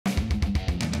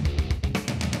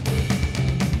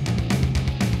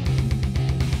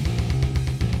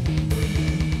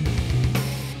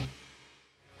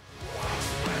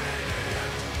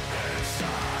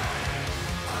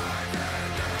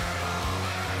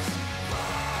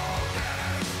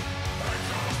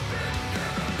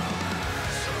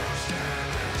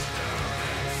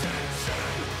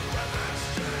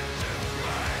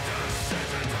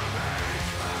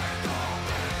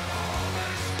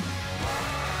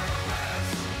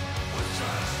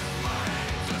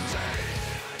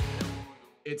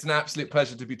It's an absolute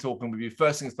pleasure to be talking with you.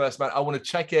 First things first, man, I want to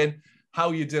check in. How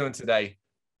are you doing today?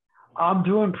 I'm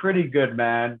doing pretty good,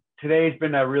 man. Today's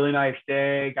been a really nice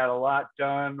day. Got a lot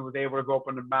done. Was able to go up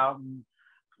on the mountain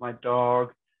with my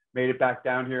dog. Made it back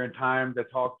down here in time to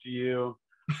talk to you.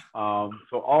 So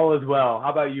all is well.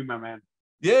 How about you, my man?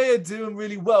 Yeah, doing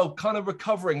really well. Kind of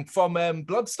recovering from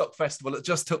Bloodstock Festival that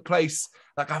just took place.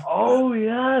 Oh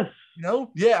yes.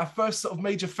 Our first sort of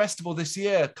major festival this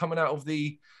year, coming out of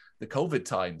the COVID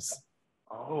times.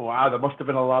 Oh wow, that must have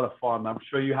been a lot of fun. I'm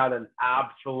sure you had an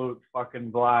absolute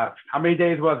fucking blast. How many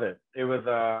days was it? It was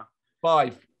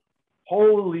 5.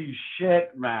 Holy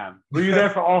shit, man. Were you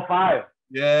there for all 5?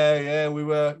 Yeah, we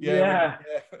were. Yeah.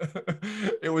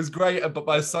 It was great, but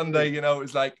by Sunday, it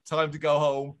was like time to go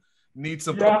home. Need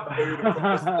some Yep. proper food and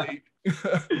proper sleep.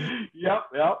 Yep.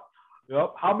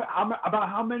 About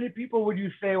how many people would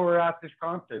you say were at this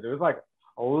concert? There was like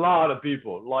a lot of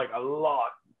people, like a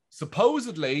lot.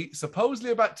 Supposedly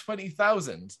about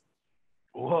 20,000.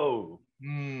 Whoa.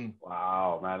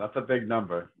 Wow, man, that's a big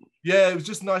number. Yeah, it was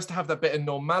just nice to have that bit of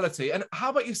normality. And how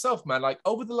about yourself, man? Like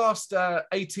over the last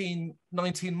 18,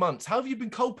 19 months, how have you been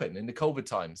coping in the COVID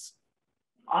times?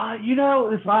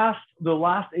 The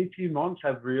last 18 months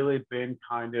have really been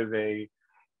kind of a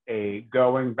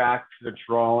going back to the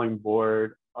drawing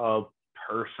board of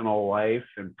personal life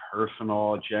and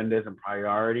personal agendas and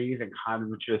priorities, and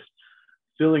kind of just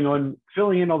filling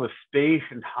in all the space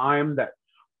and time that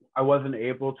I wasn't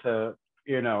able to,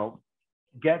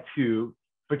 get to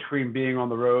between being on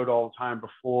the road all the time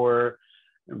before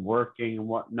and working and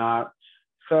whatnot.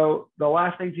 So the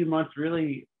last 18 months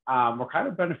really were kind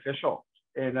of beneficial.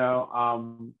 I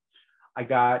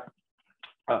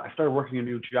started working a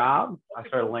new job. I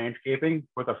started landscaping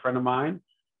with a friend of mine,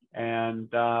 and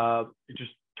it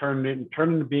just turned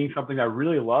into being something I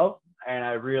really love and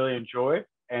I really enjoy.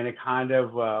 And it kind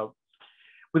of was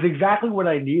exactly what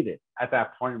I needed at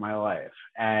that point in my life,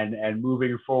 and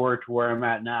moving forward to where I'm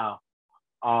at now.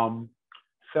 So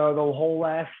the whole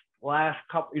last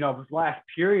couple, this last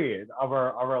period of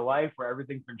our life where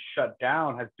everything's been shut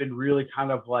down has been really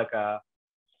kind of like a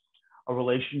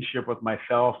relationship with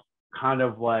myself, kind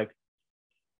of like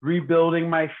rebuilding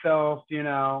myself,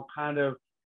 kind of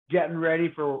getting ready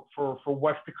for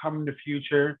what's to come in the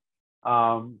future.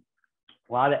 A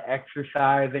lot of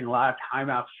exercising, a lot of time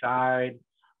outside.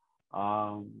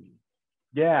 A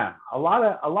lot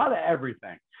of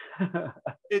everything.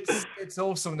 It's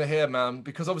awesome to hear, man,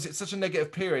 because obviously it's such a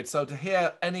negative period. So to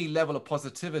hear any level of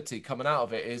positivity coming out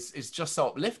of it is just so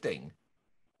uplifting.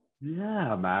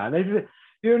 Yeah, man. It's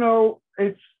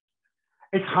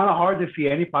kind of hard to see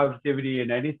any positivity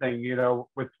in anything,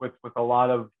 with a lot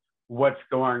of what's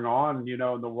going on, in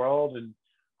the world. And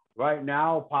right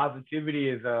now, positivity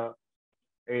is a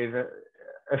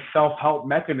self-help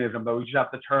mechanism that we just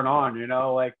have to turn on.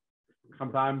 Like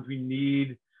sometimes we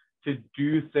need to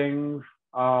do things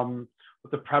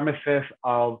with the premises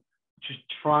of just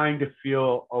trying to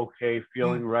feel okay,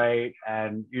 feeling right,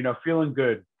 and feeling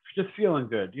good, just feeling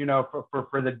good,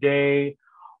 for the day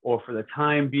or for the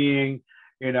time being.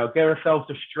 Get ourselves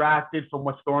distracted from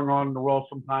what's going on in the world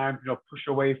sometimes, push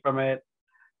away from it,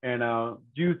 and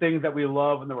do things that we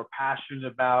love and that we're passionate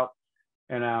about,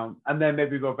 and then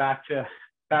maybe go back to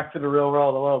the real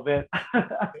world a little bit,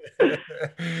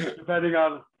 depending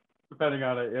on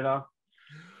it, yeah.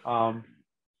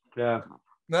 No,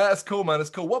 that's cool, man. That's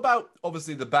cool. What about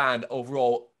obviously the band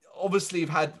overall? Obviously, you've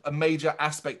had a major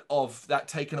aspect of that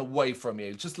taken away from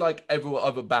you, just like every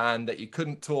other band that you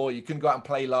couldn't tour, you couldn't go out and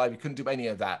play live, you couldn't do any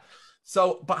of that.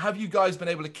 So, but have you guys been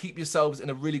able to keep yourselves in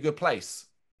a really good place?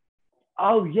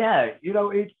 Oh yeah,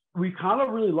 we kind of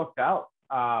really lucked out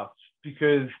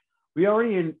because we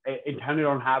already intended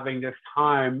on having this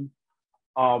time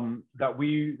that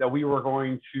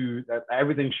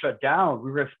everything shut down. We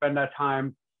were going to spend that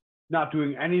time not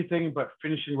doing anything but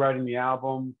finishing writing the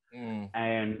album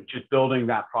and just building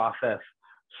that process.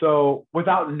 So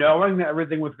without knowing that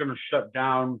everything was going to shut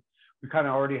down, we kind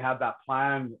of already had that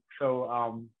plan.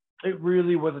 So it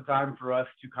really was a time for us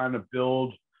to kind of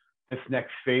build this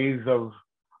next phase of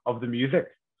the music,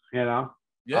 Yeah.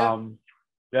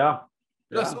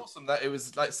 That's awesome that it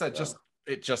was, like I said,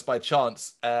 just by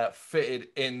chance fitted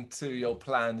into your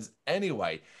plans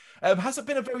anyway. Has it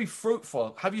been have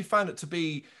you found it to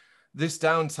be this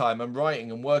downtime and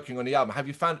writing and working on the album? Have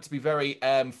you found it to be very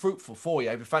fruitful for you?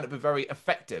 Have you found it to be very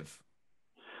effective?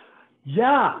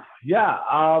 Yeah.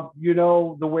 The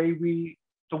way we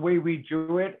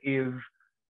do it is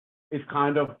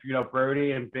kind of,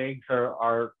 Brody and Biggs are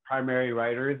our primary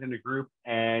writers in the group,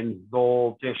 and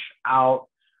they'll dish out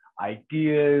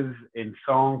ideas in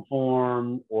song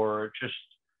form or just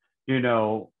you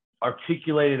know,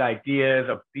 articulated ideas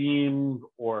of themes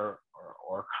or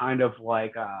kind of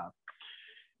like,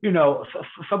 you know,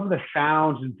 some of the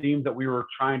sounds and themes that we were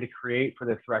trying to create for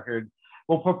this record.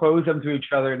 We'll propose them to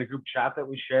each other in a group chat that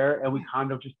we share, and we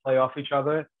kind of just play off each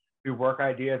other. We work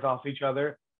ideas off each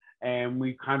other, and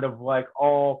we kind of like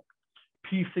all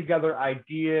piece together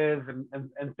ideas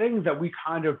and things that we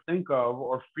kind of think of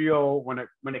or feel when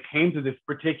it came to this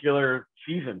particular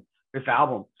season, this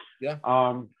album. Yeah.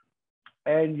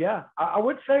 And yeah, I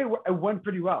would say it went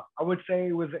pretty well. I would say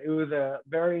it was a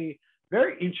very,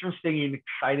 very interesting and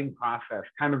exciting process,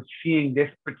 kind of seeing this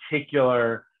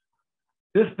particular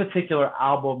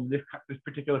album, this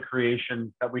particular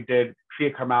creation that we did, see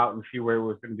it come out and see where it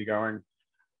was going to be going.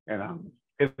 You know,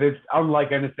 it's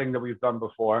unlike anything that we've done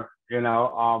before. You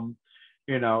know,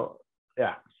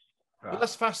 yeah. Well,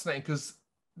 that's fascinating because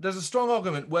there's a strong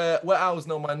argument where Owls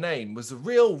Know My Name was a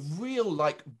real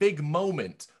like big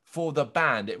moment for the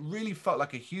band. It really felt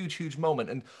like a huge moment,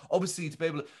 and obviously to be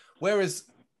able to, whereas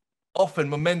often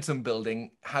momentum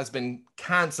building has been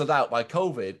cancelled out by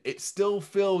COVID, it still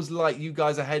feels like you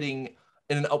guys are heading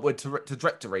in an upward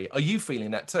trajectory. Are you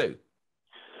feeling that too?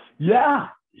 Yeah.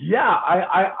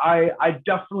 I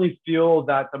definitely feel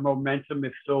that the momentum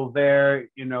is still there.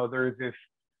 You know, there's this,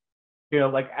 you know,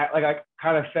 like I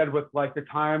kind of said with like the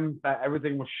time that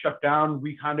everything was shut down,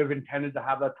 we kind of intended to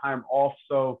have that time off.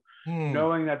 So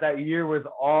knowing that year was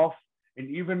off, and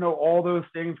even though all those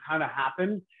things kind of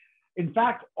happened, in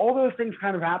fact, all those things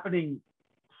kind of happening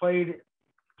played.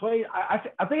 I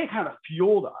think it kind of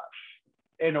fueled us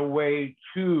in a way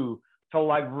too, to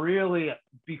like really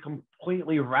be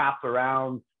completely wrapped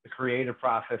around the creative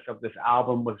process of this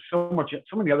album, with so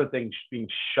many other things being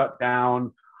shut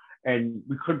down, and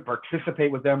we couldn't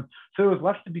participate with them. So there was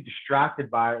less to be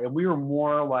distracted by, and we were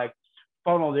more like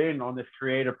funneled in on this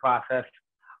creative process.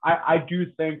 I do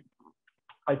think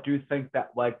that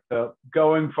like the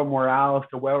going from Morales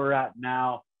to where we're at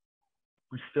now,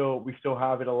 we still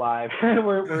have it alive.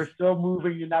 we're still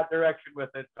moving in that direction with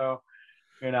it. So,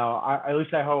 you know, at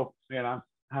least I hope, you know.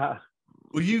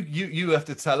 Well, you have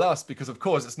to tell us, because of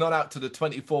course it's not out to the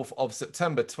 24th of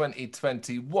September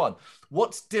 2021.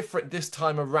 What's different this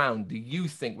time around, do you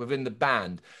think, within the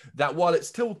band, that while it's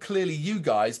still clearly you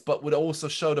guys, but would also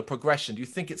show the progression? Do you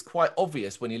think it's quite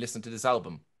obvious when you listen to this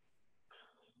album?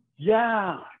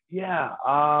 Yeah.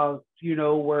 You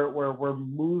know, we're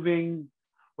moving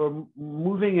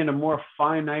in a more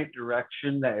finite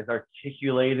direction that is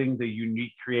articulating the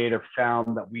unique creative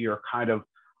sound that we are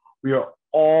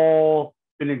all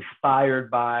been inspired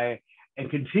by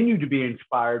and continue to be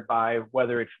inspired by,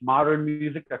 whether it's modern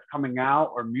music that's coming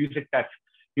out or music that's,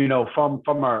 you know, from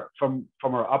our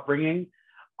upbringing.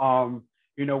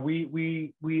 You know,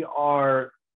 we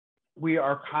are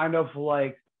kind of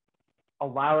like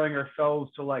allowing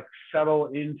ourselves to like settle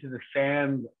into the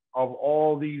sand of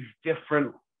all these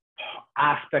different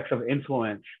aspects of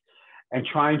influence and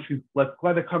trying to let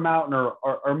it come out in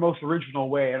our most original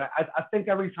way. And I think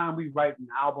every time we write an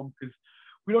album, because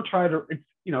we don't try to, it's,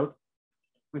 you know,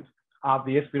 it's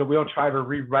obvious, we don't try to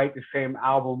rewrite the same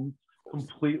album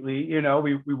completely. You know,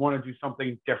 we want to do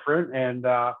something different. And,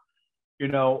 you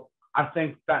know, I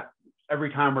think that every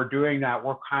time we're doing that,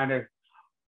 we're kind of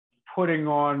putting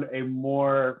on a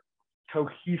more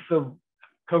cohesive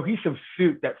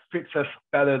suit that fits us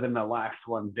better than the last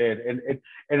one did, and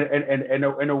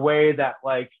in a way that,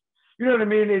 like, you know what I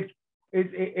mean?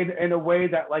 It's in a way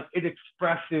that like it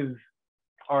expresses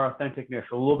our authenticness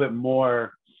a little bit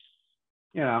more.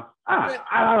 You know, I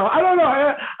don't know.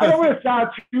 I don't want to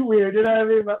sound too weird, you know what I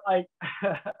mean? But like,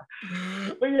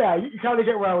 but yeah, you kind of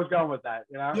get where I was going with that,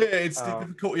 you know? Yeah, it's the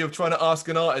difficulty of trying to ask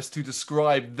an artist to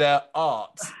describe their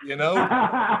art, you know?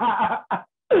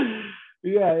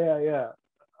 Yeah.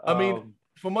 I mean,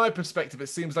 from my perspective, it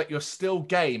seems like you're still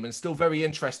game and still very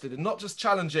interested in not just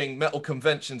challenging metal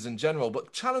conventions in general,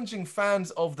 but challenging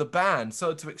fans of the band.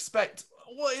 So to expect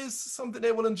what is something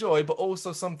they will enjoy, but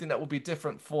also something that will be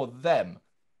different for them.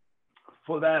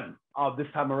 For them, this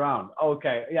time around.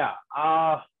 Okay, yeah.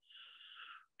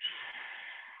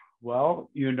 Well,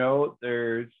 you know,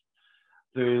 there's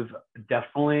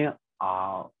definitely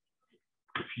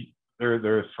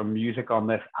there's some music on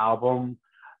this album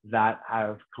that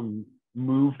have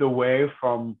moved away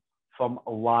from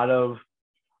a lot of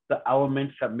the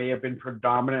elements that may have been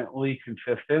predominantly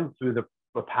consistent through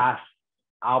the past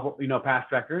album, you know,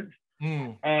 past records.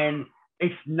 And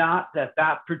it's not that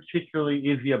particularly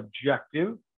is the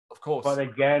objective, of course, but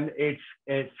again, it's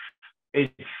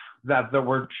that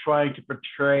we're trying to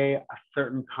portray a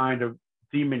certain kind of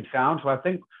theme and sound. So I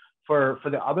think for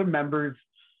the other members,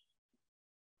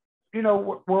 you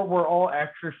know, we're all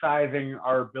exercising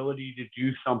our ability to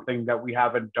do something that we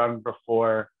haven't done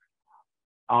before,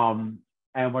 and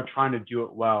we're trying to do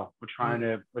it well. We're trying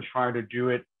to do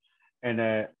it in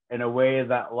a way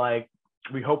that, like,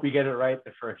 we hope we get it right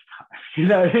the first time. You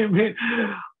know what I mean?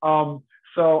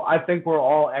 So I think we're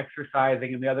all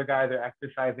exercising, and the other guys are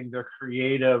exercising their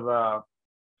creative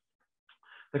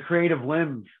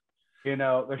limbs. You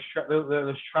know, they're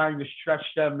trying to stretch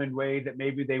them in ways that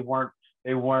maybe they weren't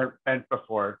bent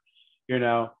before, you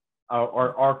know,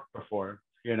 or arced before,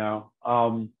 you know.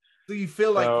 So you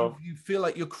feel like you feel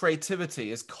like your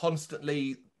creativity is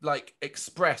constantly like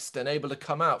expressed and able to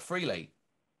come out freely.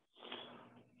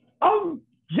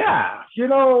 Yeah, you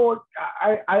know,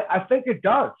 I think it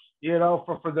does, you know,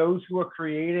 for those who are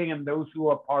creating and those who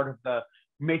are part of the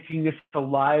making this a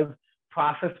live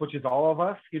process, which is all of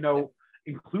us, you know,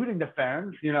 including the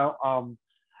fans, you know,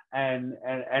 and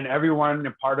everyone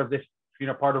a part of this, you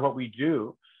know, part of what we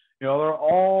do, you know,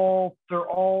 they're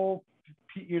all,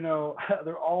 you know,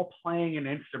 they're all playing an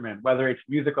instrument, whether it's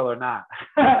musical or not.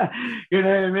 You know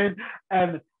what I mean?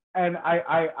 And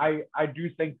I do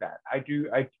think that I do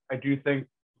think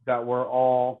that we're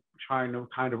all trying to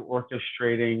kind of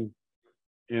orchestrating,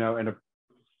 you know, in a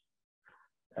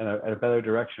better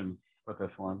direction with this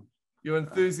one. Your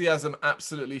enthusiasm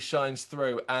absolutely shines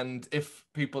through, and if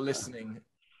people listening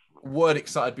weren't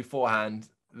excited beforehand,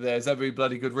 there's every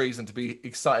bloody good reason to be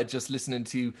excited just listening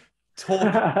to you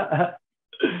talk.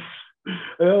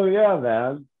 Oh yeah,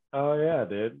 man. Oh yeah,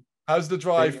 dude. How's the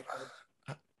drive?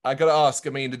 I gotta ask,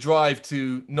 I mean, the drive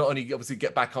to not only obviously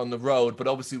get back on the road, but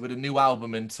obviously with a new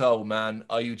album in tow, man,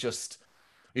 are you just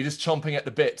chomping at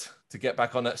the bit to get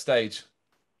back on that stage?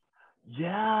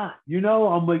 Yeah, you know,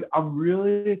 I'm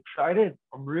really excited.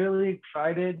 I'm really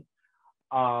excited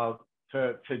to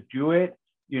do it.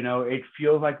 You know, it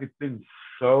feels like it's been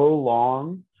so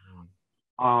long.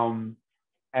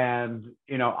 And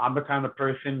you know, I'm the kind of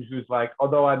person who's like,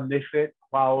 although I miss it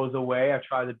while I was away, I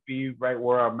try to be right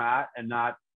where I'm at and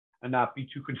not be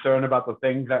too concerned about the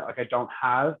things that, like, I don't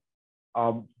have.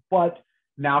 But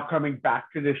now coming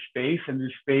back to this space, and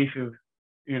this space is,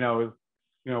 you know,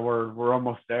 we're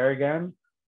almost there again.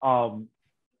 I'm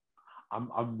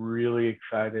really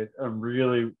excited. I'm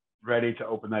really ready to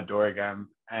open that door again,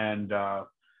 and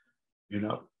you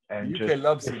know, and UK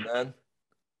loves you, man.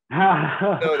 You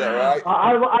know that, right?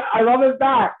 I love it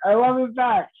back. I love it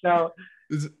back. So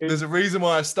there's a reason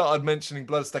why I started mentioning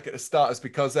Bloodstock at the start, is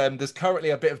because there's currently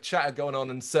a bit of chatter going on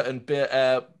in certain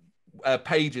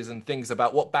pages and things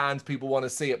about what bands people want to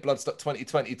see at Bloodstock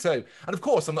 2022. And of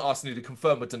course, I'm not asking you to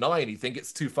confirm or deny anything.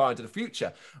 It's too far into the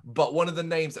future. But one of the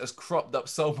names that has cropped up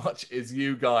so much is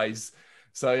you guys.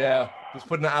 So yeah, just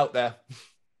putting it out there.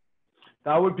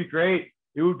 That would be great.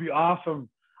 It would be awesome.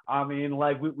 I mean,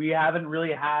 like, we haven't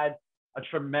really had a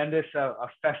tremendous a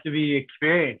festivity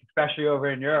experience, especially over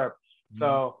in Europe.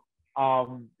 So,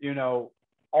 you know,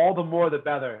 all the more the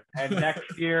better. And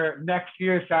next year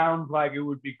sounds like it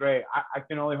would be great. I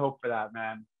can only hope for that,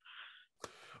 man.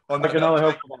 On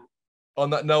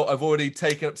that note, I've already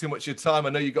taken up too much of your time. I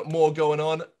know you've got more going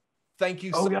on. Thank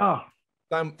you.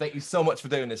 Sam, thank you so much for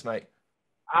doing this, mate.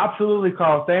 Absolutely,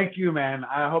 Carl. Thank you, man.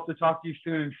 I hope to talk to you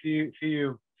soon and see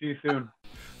you soon.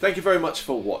 Thank you very much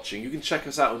for watching. You can check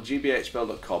us out on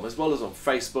gbhbl.com, as well as on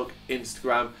Facebook,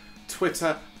 Instagram,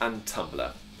 Twitter and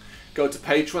Tumblr. Go to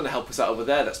Patreon and help us out over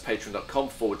there. That's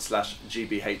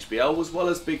patreon.com/gbhbl, as well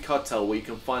as Big Cartel, where you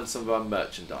can find some of our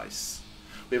merchandise.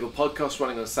 We have a podcast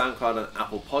running on SoundCloud and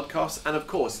Apple Podcasts. And of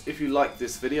course, if you like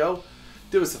this video,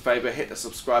 do us a favour, hit the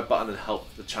subscribe button and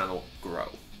help the channel grow.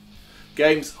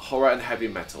 Games, horror and heavy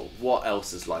metal, what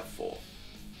else is life for?